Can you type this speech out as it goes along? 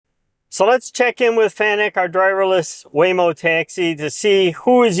So let's check in with Fanik, our driverless Waymo taxi, to see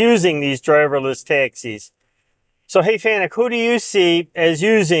who is using these driverless taxis. So hey Fanik, who do you see as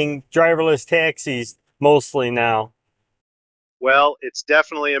using driverless taxis mostly now? Well, it's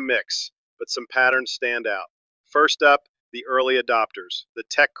definitely a mix, but some patterns stand out. First up, the early adopters, the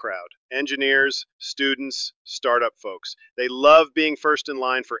tech crowd, engineers, students, startup folks. They love being first in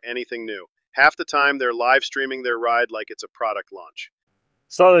line for anything new. Half the time, they're live streaming their ride like it's a product launch.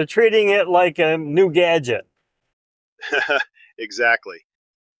 So they're treating it like a new gadget. Exactly.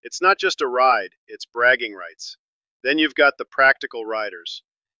 It's not just a ride, it's bragging rights. Then you've got the practical riders,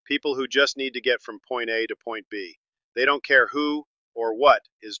 people who just need to get from point A to point B. They don't care who or what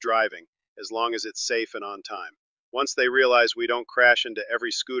is driving, as long as it's safe and on time. Once they realize we don't crash into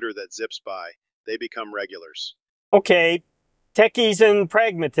every scooter that zips by, they become regulars. Okay, techies and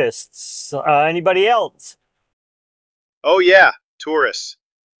pragmatists. Anybody else? Oh yeah, tourists.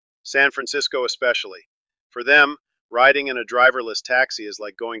 San Francisco especially. For them, riding in a driverless taxi is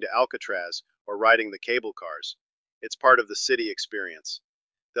like going to Alcatraz or riding the cable cars. It's part of the city experience.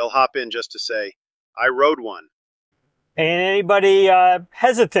 They'll hop in just to say, I rode one. And anybody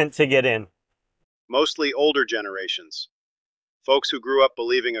hesitant to get in? Mostly older generations. Folks who grew up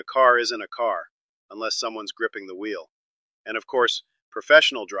believing a car isn't a car, unless someone's gripping the wheel. And of course,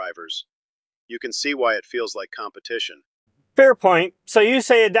 professional drivers. You can see why it feels like competition. Fair point. So you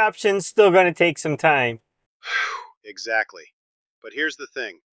say adoption's still going to take some time. Exactly. But here's the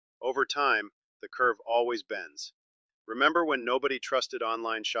thing. Over time, the curve always bends. Remember when nobody trusted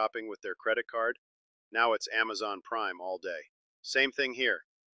online shopping with their credit card? Now it's Amazon Prime all day. Same thing here.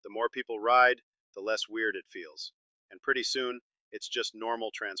 The more people ride, the less weird it feels. And pretty soon, it's just normal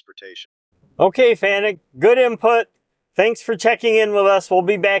transportation. Okay, Fanik, good input. Thanks for checking in with us. We'll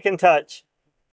be back in touch.